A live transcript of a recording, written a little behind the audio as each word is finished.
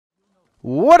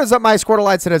What is up, my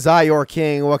Squirtleites? It is I, your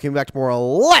king. Welcome back to more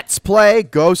Let's Play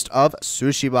Ghost of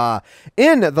Tsushima.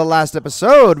 In the last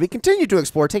episode, we continued to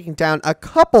explore taking down a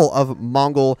couple of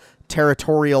Mongol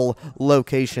territorial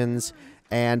locations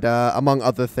and, among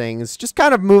other things, just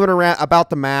kind of moving around about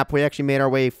the map. We actually made our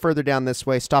way further down this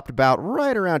way, stopped about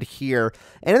right around here.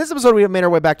 And in this episode, we have made our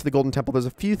way back to the Golden Temple. There's a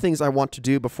few things I want to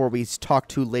do before we talk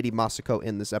to Lady Masako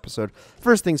in this episode.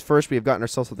 First things first, we have gotten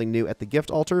ourselves something new at the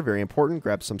gift altar. Very important.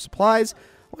 Grab some supplies.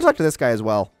 We'll talk to this guy as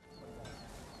well.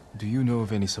 Do you know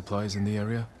of any supplies in the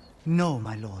area? No,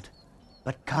 my lord.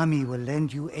 But Kami will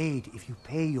lend you aid if you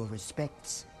pay your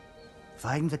respects.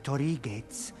 Find the Torii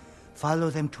gates, follow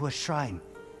them to a shrine,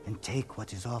 and take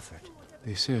what is offered.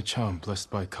 They say a charm blessed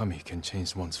by Kami can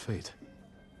change one's fate.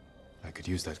 I could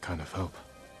use that kind of help.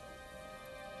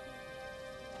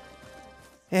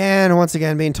 And once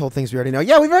again, being told things we already know.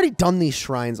 Yeah, we've already done these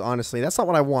shrines, honestly. That's not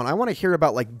what I want. I want to hear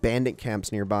about, like, bandit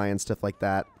camps nearby and stuff like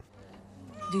that.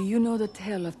 Do you know the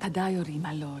tale of Tadayori,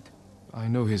 my lord? I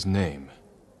know his name,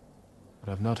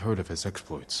 but I've not heard of his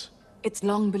exploits. It's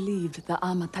long believed the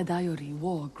Ama Tadayori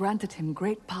war granted him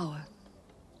great power,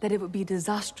 that it would be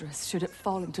disastrous should it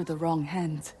fall into the wrong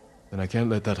hands. Then I can't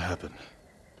let that happen.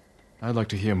 I'd like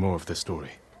to hear more of this story,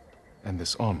 and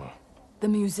this armor. The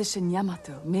musician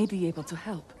Yamato may be able to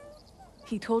help.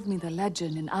 He told me the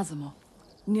legend in Azamo,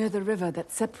 near the river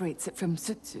that separates it from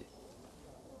Sutsu.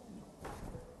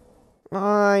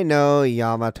 I know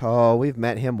Yamato. We've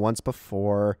met him once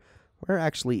before. Where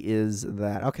actually is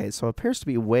that? Okay, so it appears to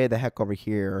be way the heck over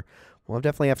here. We'll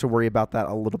definitely have to worry about that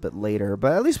a little bit later,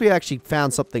 but at least we actually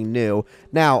found something new.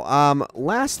 Now,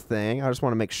 last thing, I just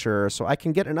want to make sure, so I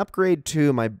can get an upgrade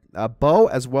to my bow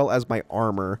as well as my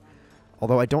armor.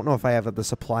 Although I don't know if I have the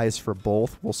supplies for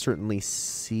both. We'll certainly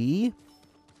see.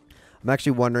 I'm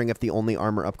actually wondering if the only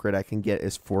armor upgrade I can get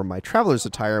is for my traveler's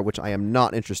attire, which I am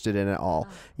not interested in at all.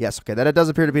 Yes, okay, that does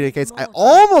appear to be the case. I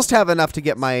almost have enough to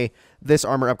get this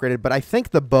armor upgraded, but I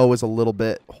think the bow is a little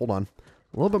bit, hold on,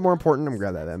 a little bit more important. I'm gonna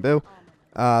grab that bamboo.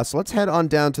 So let's head on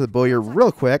down to the bowyer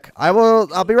real quick.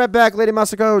 I'll be right back, Lady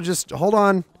Masako. Just hold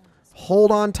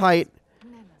on tight.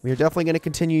 We are definitely going to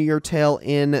continue your tale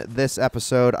in this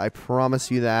episode. I promise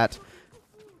you that.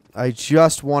 I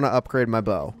just want to upgrade my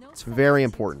bow. It's very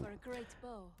important.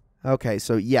 Okay,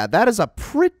 so yeah, that is a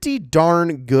pretty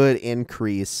darn good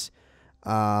increase.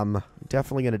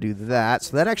 Definitely going to do that.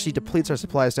 So that actually depletes our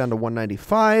supplies down to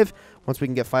 195. Once we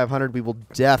can get 500, we will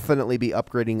definitely be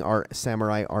upgrading our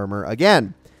samurai armor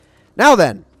again. Now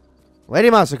then,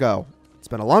 Lady Masako, it's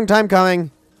been a long time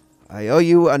coming. I owe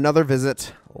you another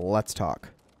visit. Let's talk.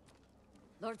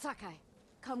 Lord Sakai,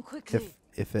 come quickly.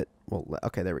 If it... Well,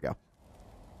 okay, there we go.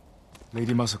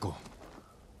 Lady Masako,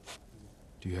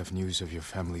 do you have news of your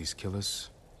family's killers?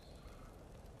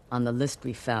 On the list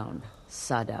we found,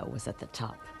 Sadao was at the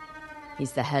top.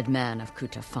 He's the head man of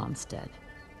Kuta Farmstead.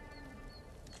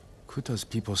 Kuta's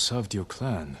people served your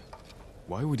clan.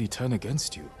 Why would he turn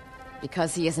against you?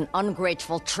 Because he is an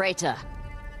ungrateful traitor.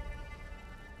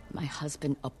 My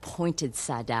husband appointed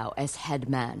Sadao as head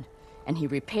man, and he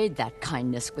repaid that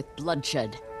kindness with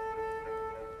bloodshed.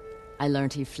 I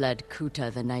learned he fled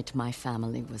Kuta the night my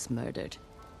family was murdered.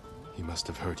 He must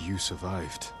have heard you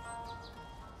survived.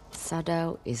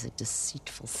 Sadao is a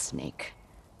deceitful snake,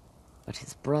 but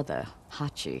his brother,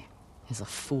 Hachi, is a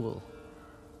fool.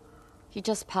 He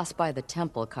just passed by the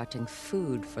temple carting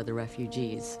food for the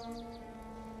refugees.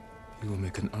 He will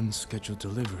make an unscheduled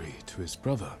delivery to his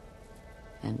brother.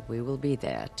 And we will be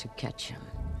there to catch him.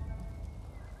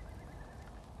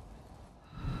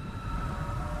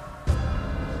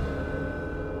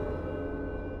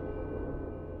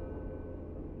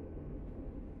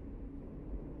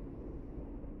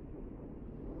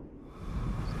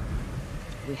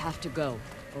 We have to go,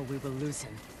 or we will lose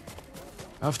him.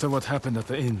 After what happened at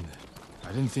the inn, I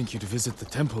didn't think you'd visit the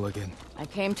temple again. I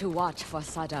came to watch for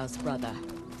Sadao's brother,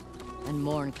 and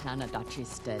mourn Clan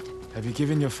Adachi's dead. Have you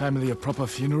given your family a proper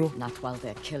funeral? Not while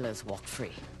their killers walk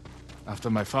free. After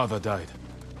my father died,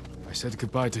 I said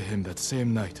goodbye to him that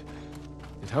same night.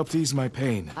 It helped ease my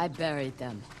pain. I buried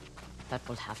them. That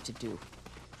will have to do.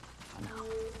 For now.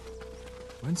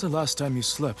 When's the last time you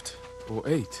slept? Or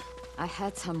ate? I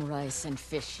had some rice and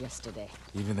fish yesterday.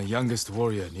 Even the youngest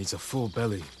warrior needs a full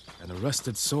belly and a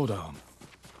rested sword arm.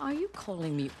 Are you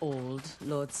calling me old,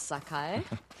 Lord Sakai?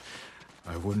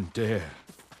 I wouldn't dare.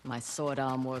 My sword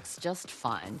arm works just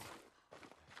fine.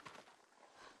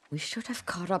 We should have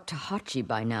caught up to Hachi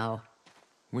by now.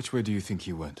 Which way do you think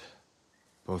he went?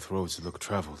 Both roads look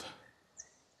traveled.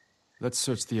 Let's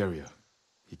search the area.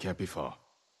 He can't be far.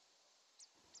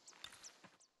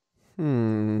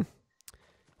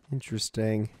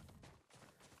 Interesting.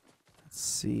 Let's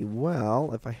see.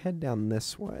 Well, if I head down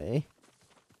this way,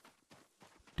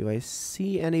 do I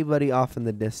see anybody off in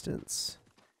the distance?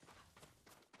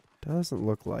 Doesn't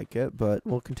look like it, but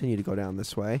we'll continue to go down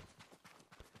this way.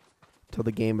 Till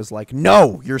the game is like,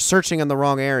 no, you're searching in the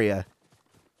wrong area.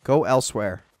 Go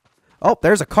elsewhere. Oh,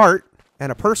 there's a cart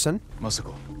and a person.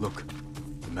 Masako, look.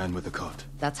 The man with the cart.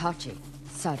 That's Hachi,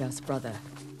 Sadao's brother.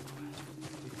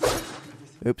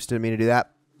 Oops, didn't mean to do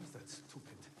that. That's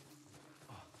stupid.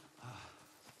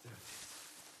 There it is.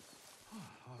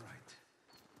 All right.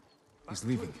 He's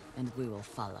leaving. And we will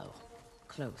follow.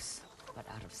 Close, but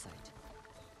out of sight.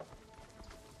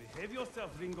 Behave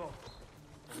yourself, Ringo.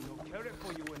 No carrot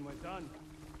for you when we're done.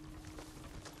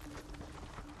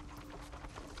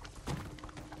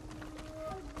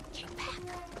 Keep back.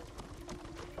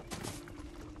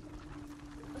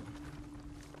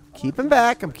 Keep him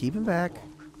back. I'm keeping back.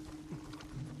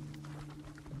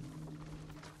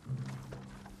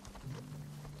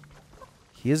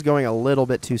 He is going a little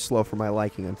bit too slow for my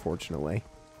liking, unfortunately.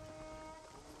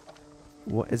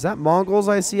 What is that? Mongols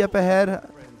I see up ahead?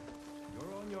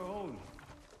 You're on your own.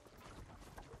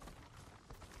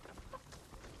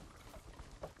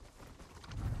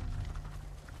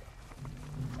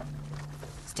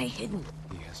 Stay hidden.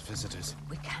 He has visitors.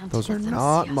 We can't Those are let them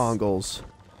not see us. Mongols.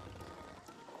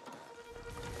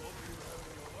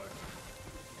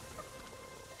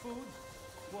 Food,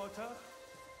 water,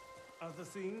 other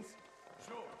things.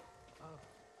 Sure.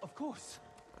 Of course.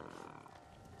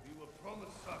 We were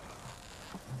promised supper.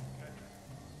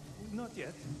 Not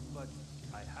yet, but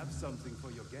I have something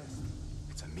for your guest.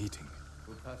 It's a meeting.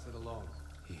 We'll pass it along.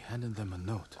 He handed them a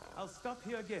note. I'll stop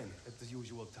here again at the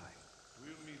usual time.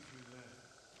 We'll meet you there.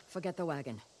 Forget the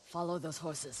wagon. Follow those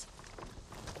horses.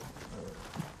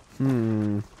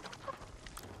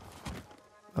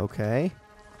 Okay.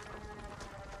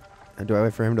 And do I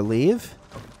wait for him to leave?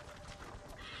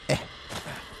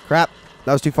 Crap.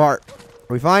 That was too far.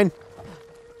 Are we fine?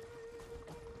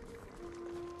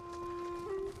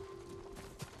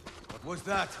 What was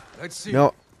that? Let's see.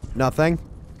 No. Nothing.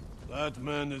 That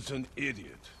man is an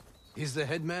idiot. He's the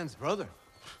headman's brother.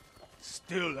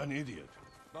 Still an idiot.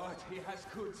 But he has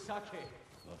good sake.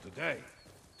 Not today.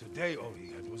 Today all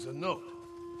he had was a note.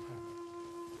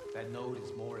 That note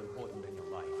is more important than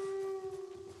your life.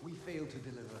 If we fail to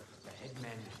deliver, the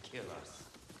headman will kill us.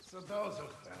 So those are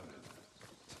family.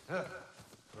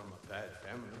 From a bad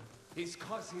family. His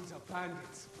cousins are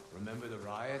bandits. Remember the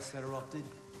riots that erupted?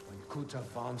 When Kuta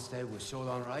farmstead was short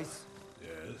on rice?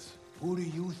 Yes. Who do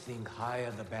you think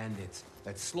hired the bandits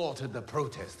that slaughtered the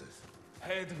protesters?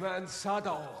 Headman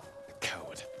Sadao.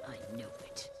 Coward. I knew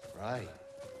it. Right.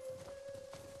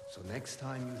 So next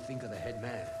time you think of the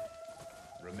headman,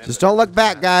 remember... Just don't look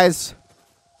back, guys.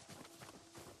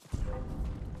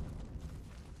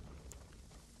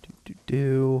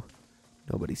 Do.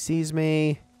 Nobody sees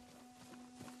me.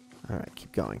 All right,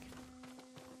 keep going.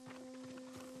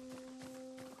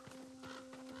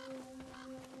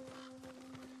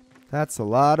 That's a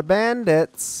lot of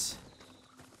bandits.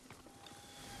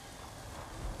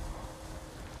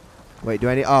 Wait, do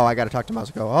I need... Oh, I got to talk to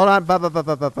Masako. Hold on.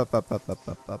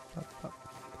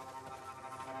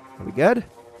 Are we good?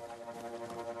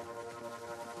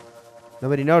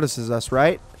 Nobody notices us,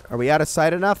 right? Are we out of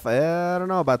sight enough? I don't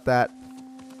know about that.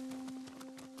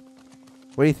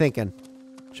 What are you thinking?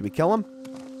 Should we kill him?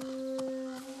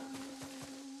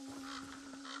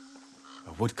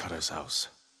 A woodcutter's house.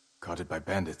 Guarded by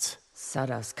bandits.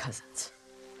 Sadao's cousins.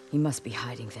 He must be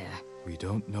hiding there. We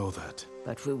don't know that.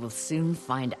 But we will soon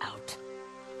find out.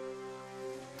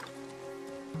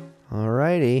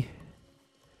 Alrighty.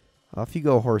 Off you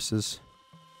go, horses.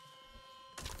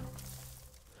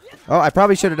 Oh, I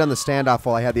probably should have done the standoff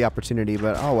while I had the opportunity,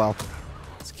 but oh well.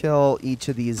 Let's kill each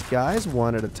of these guys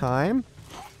one at a time.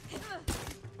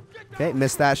 Okay,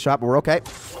 missed that shot, but we're okay.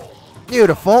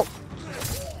 Beautiful.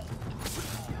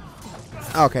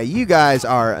 Okay, you guys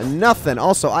are nothing.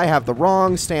 Also, I have the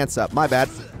wrong stance up. My bad.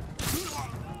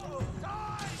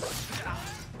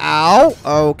 Ow.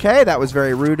 Okay, that was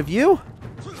very rude of you.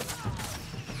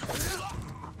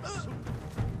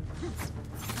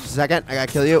 Just a second. I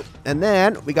gotta kill you. And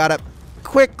then we gotta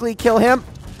quickly kill him.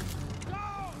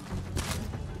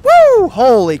 Woo!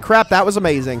 Holy crap, that was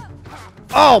amazing.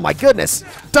 Oh my goodness.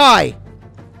 Die.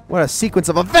 What a sequence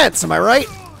of events, am I right?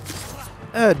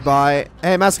 Goodbye.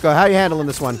 Hey, Masako, how are you handling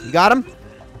this one? You got him?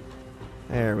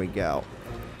 There we go.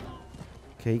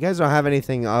 Okay, you guys don't have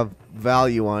anything of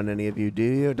value on any of you, do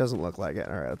you? It doesn't look like it.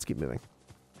 All right, let's keep moving.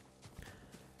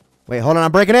 Wait, hold on.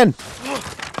 I'm breaking in.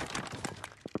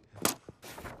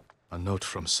 A note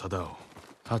from Sadao.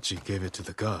 Hachi gave it to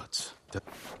the guards.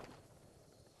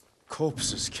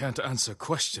 Corpses can't answer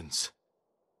questions.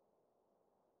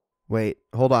 Wait,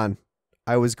 hold on.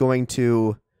 I was going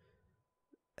to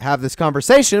have this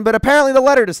conversation, but apparently the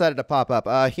letter decided to pop up.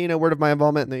 Hina, word of my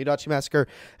involvement in the Udachi massacre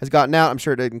has gotten out. I'm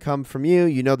sure it didn't come from you.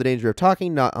 You know the danger of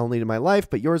talking, not only to my life,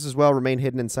 but yours as well. Remain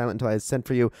hidden and silent until I sent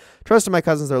for you. Trust in my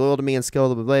cousins. They're loyal to me and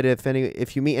skilled related.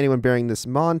 If you meet anyone bearing this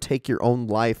mon, take your own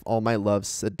life. All my love,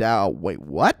 Sadao. Wait,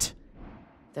 what?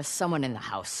 There's someone in the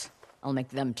house. I'll make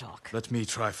them talk. Let me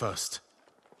try first.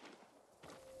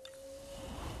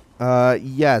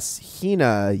 Yes.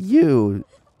 Hina, you.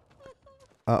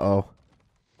 Uh-oh.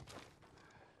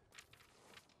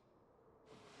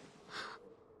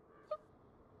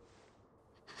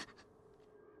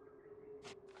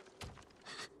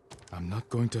 I'm not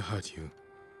going to hurt you.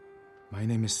 My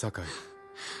name is Sakai.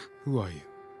 Who are you?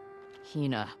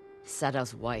 Hina,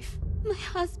 Sadao's wife. My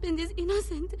husband is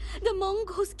innocent. The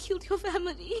Mongols killed your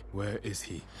family. Where is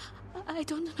he? I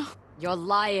don't know. You're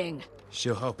lying.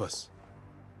 She'll help us.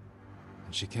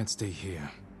 And she can't stay here.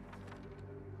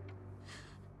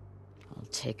 I'll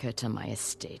take her to my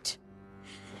estate.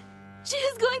 She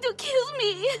is going to kill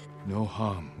me. No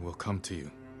harm will come to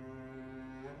you.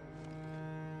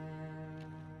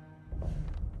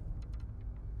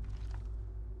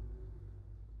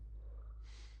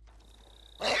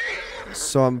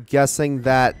 So I'm guessing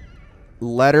that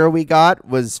letter we got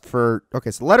was for... Okay,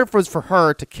 so the letter was for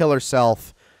her to kill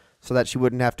herself so that she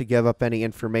wouldn't have to give up any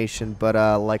information. But,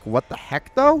 like, what the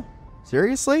heck, though?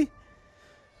 Seriously?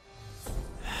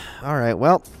 Alright,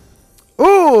 well...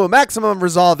 Ooh! Maximum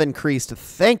resolve increased.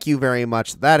 Thank you very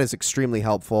much. That is extremely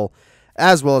helpful.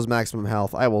 As well as maximum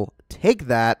health. I will take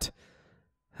that.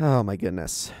 Oh, my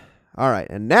goodness. Alright,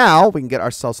 and now we can get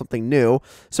ourselves something new.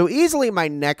 So easily my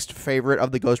next favorite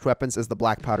of the ghost weapons is the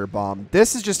black powder bomb.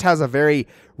 This just has a very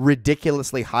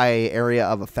ridiculously high area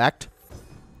of effect.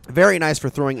 Very nice for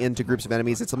throwing into groups of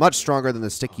enemies. It's much stronger than the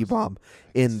sticky bomb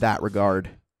in that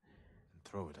regard.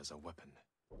 Throw it as a weapon.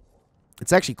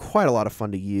 It's actually quite a lot of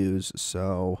fun to use,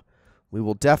 so we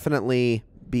will definitely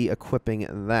be equipping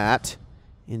that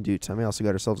in due time. We also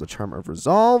got ourselves a Charm of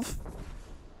Resolve.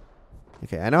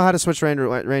 Okay, I know how to switch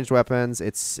ranged weapons.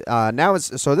 It's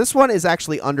so this one is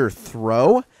actually under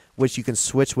throw, which you can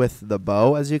switch with the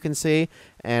bow, as you can see.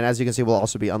 And as you can see, we'll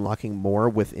also be unlocking more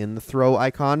within the throw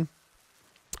icon,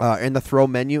 in the throw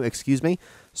menu, excuse me.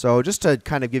 So just to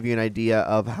kind of give you an idea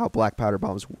of how black powder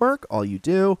bombs work, all you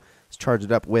do is charge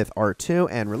it up with R2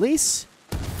 and release.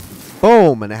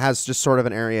 Boom! And it has just sort of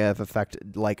an area of effect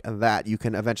like that. You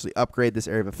can eventually upgrade this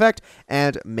area of effect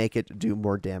and make it do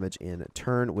more damage in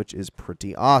turn, which is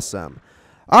pretty awesome.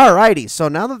 Alrighty, so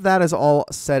now that that is all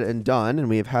said and done, and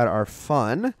we've had our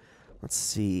fun, let's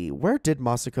see, where did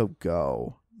Masako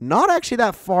go? Not actually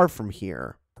that far from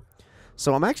here.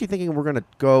 So I'm actually thinking we're going to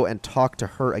go and talk to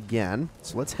her again.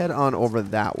 So let's head on over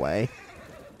that way.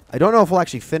 I don't know if we'll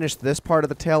actually finish this part of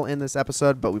the tale in this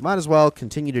episode, but we might as well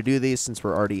continue to do these since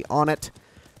we're already on it.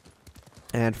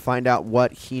 And find out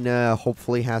what Hina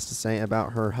hopefully has to say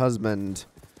about her husband.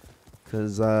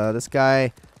 Because this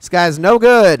guy's no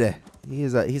good.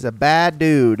 He's a bad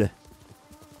dude,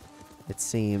 it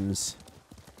seems.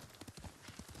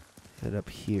 Head up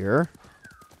here.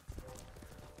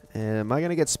 And am I going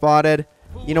to get spotted?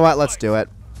 You know what? Let's do it.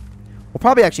 We'll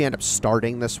probably actually end up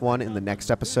starting this one in the next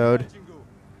episode.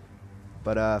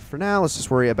 But for now, let's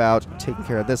just worry about taking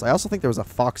care of this. I also think there was a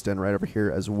fox den right over here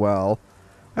as well.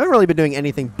 I haven't really been doing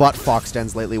anything but fox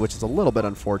dens lately, which is a little bit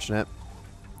unfortunate.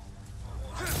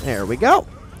 There we go.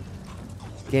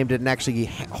 Game didn't actually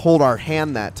hold our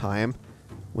hand that time,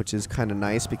 which is kind of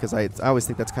nice because I always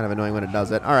think that's kind of annoying when it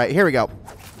does it. All right, here we go.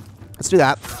 Let's do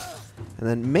that. And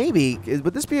then maybe,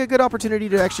 would this be a good opportunity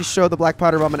to actually show the black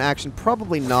powder bomb in action?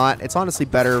 Probably not. It's honestly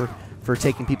better for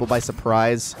taking people by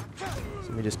surprise.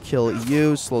 Let me just kill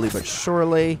you slowly but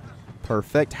surely.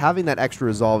 Perfect. Having that extra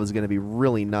resolve is going to be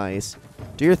really nice.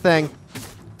 Do your thing.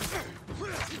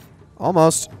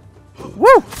 Almost.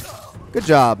 Woo! Good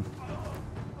job.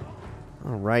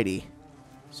 Alrighty.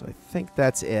 So I think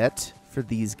that's it for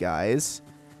these guys.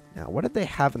 Now, what did they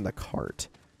have in the cart?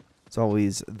 It's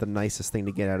always the nicest thing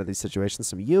to get out of these situations.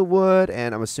 Some yew wood,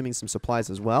 and I'm assuming some supplies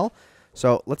as well.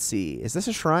 So, let's see. Is this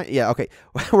a shrine? Yeah, okay.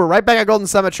 We're right back at Golden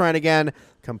Summit Shrine again.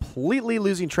 Completely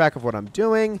losing track of what I'm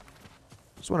doing.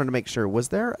 Just wanted to make sure. Was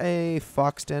there a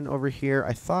fox den over here?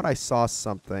 I thought I saw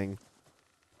something.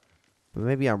 But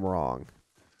maybe I'm wrong.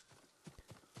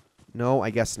 No,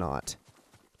 I guess not.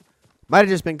 Might have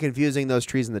just been confusing those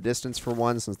trees in the distance for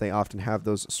one, since they often have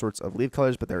those sorts of leaf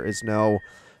colors, but there is no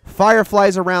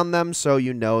fireflies around them, so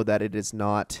you know that it is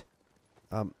not...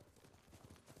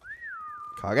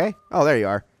 Kage? Oh, there you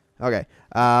are. Okay.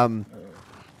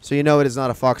 So you know it is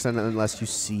not a fox den unless you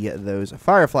see those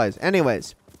fireflies.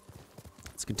 Anyways,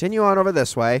 let's continue on over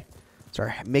this way.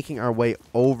 Start making our way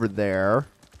over there.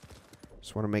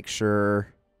 Just want to make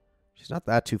sure she's not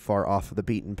that too far off of the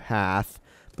beaten path.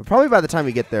 But probably by the time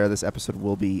we get there, this episode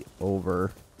will be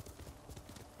over.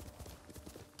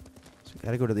 So we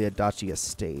gotta go to the Adachi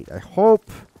estate. I hope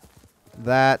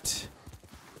that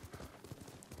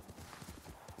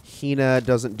Hina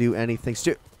doesn't do anything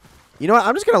stupid. You know what?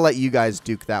 I'm just going to let you guys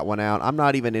duke that one out. I'm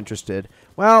not even interested.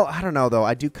 Well, I don't know, though.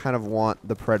 I do kind of want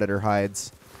the predator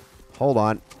hides. Hold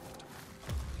on.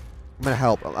 I'm going to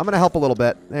help. I'm going to help a little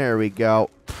bit. There we go.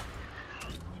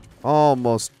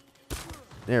 Almost.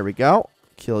 There we go.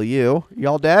 Kill you.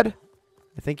 Y'all dead?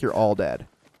 I think you're all dead.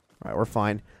 All right, we're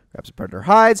fine. Grab some predator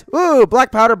hides. Ooh,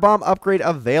 black powder bomb upgrade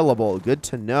available. Good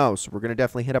to know. So we're going to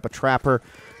definitely hit up a trapper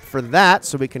for that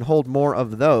so we can hold more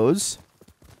of those.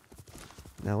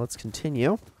 Now let's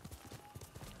continue.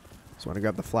 So I want to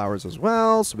grab the flowers as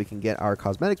well so we can get our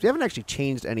cosmetics. We haven't actually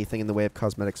changed anything in the way of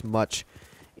cosmetics much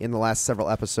in the last several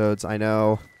episodes. I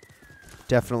know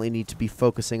definitely need to be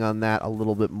focusing on that a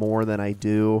little bit more than I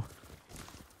do,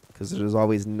 because it is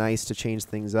always nice to change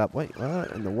things up. Wait,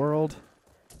 what in the world?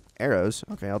 Arrows.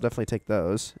 Okay, I'll definitely take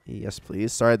those. Yes,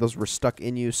 please. Sorry, those were stuck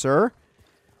in you, sir.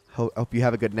 Hope you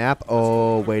have a good nap.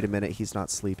 Oh, wait a minute. He's not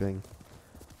sleeping.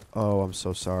 Oh, I'm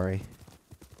so sorry.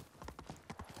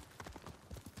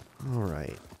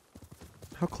 Alright.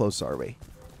 How close are we?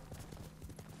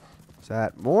 Is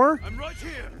that more? I'm right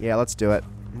here. Yeah, let's do it.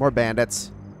 More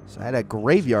bandits. So I had a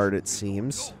graveyard, it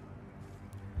seems.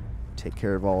 Take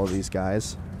care of all of these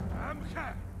guys.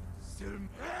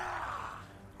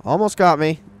 Almost got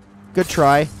me. Good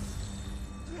try.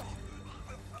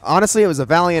 Honestly, it was a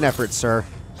valiant effort, sir.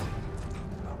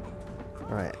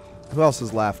 Alright. Who else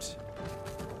is left?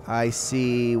 I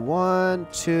see 1,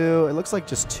 2. It looks like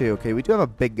just 2. Okay, we do have a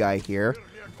big guy here,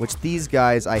 which these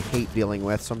guys I hate dealing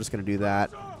with, so I'm just going to do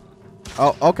that.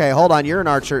 Oh, okay, hold on. You're an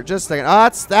archer. Just a second.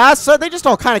 Oh, so they just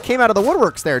all kind of came out of the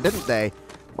woodworks there, didn't they?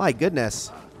 My goodness.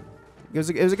 It was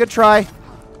a good try.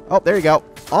 Oh, there you go.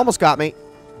 Almost got me.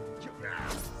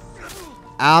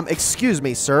 Excuse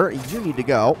me, sir. You need to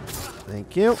go.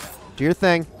 Thank you. Do your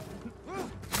thing.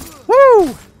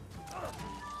 Woo!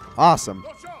 Awesome.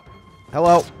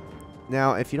 Hello.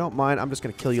 Now, if you don't mind, I'm just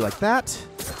going to kill you like that.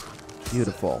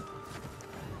 Beautiful.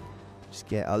 Just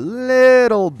get a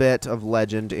little bit of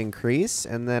legend increase.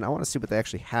 And then I want to see what they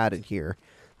actually had in here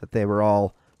that they were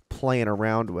all playing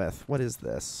around with. What is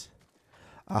this?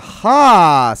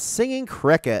 Aha! Singing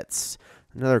crickets.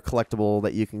 Another collectible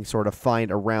that you can sort of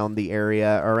find around the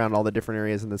area, or around all the different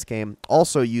areas in this game.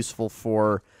 Also useful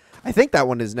for... I think that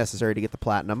one is necessary to get the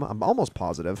platinum. I'm almost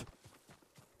positive.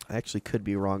 I actually could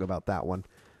be wrong about that one.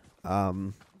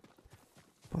 But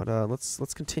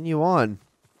let's continue on.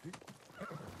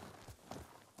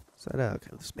 Is that okay,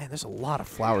 man, there's a lot of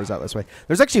flowers out this way.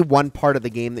 There's actually one part of the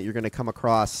game that you're going to come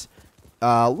across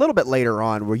a little bit later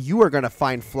on where you are going to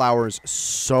find flowers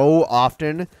so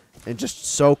often and just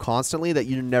so constantly that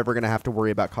you're never going to have to worry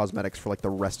about cosmetics for like the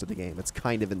rest of the game. It's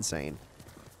kind of insane.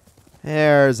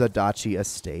 There's Adachi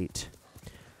Estate.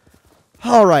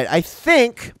 All right, I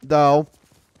think, though,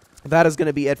 that is going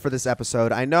to be it for this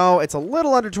episode. I know it's a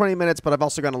little under 20 minutes, but I've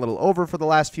also gone a little over for the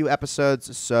last few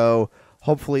episodes, so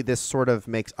hopefully this sort of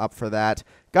makes up for that.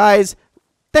 Guys,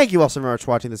 thank you all so much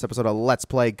for watching this episode of Let's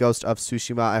Play Ghost of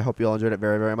Tsushima. I hope you all enjoyed it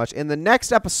very, very much. In the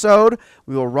next episode,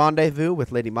 we will rendezvous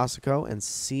with Lady Masako and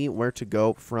see where to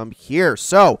go from here.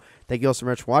 So, thank you all so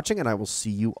much for watching, and I will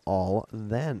see you all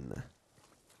then.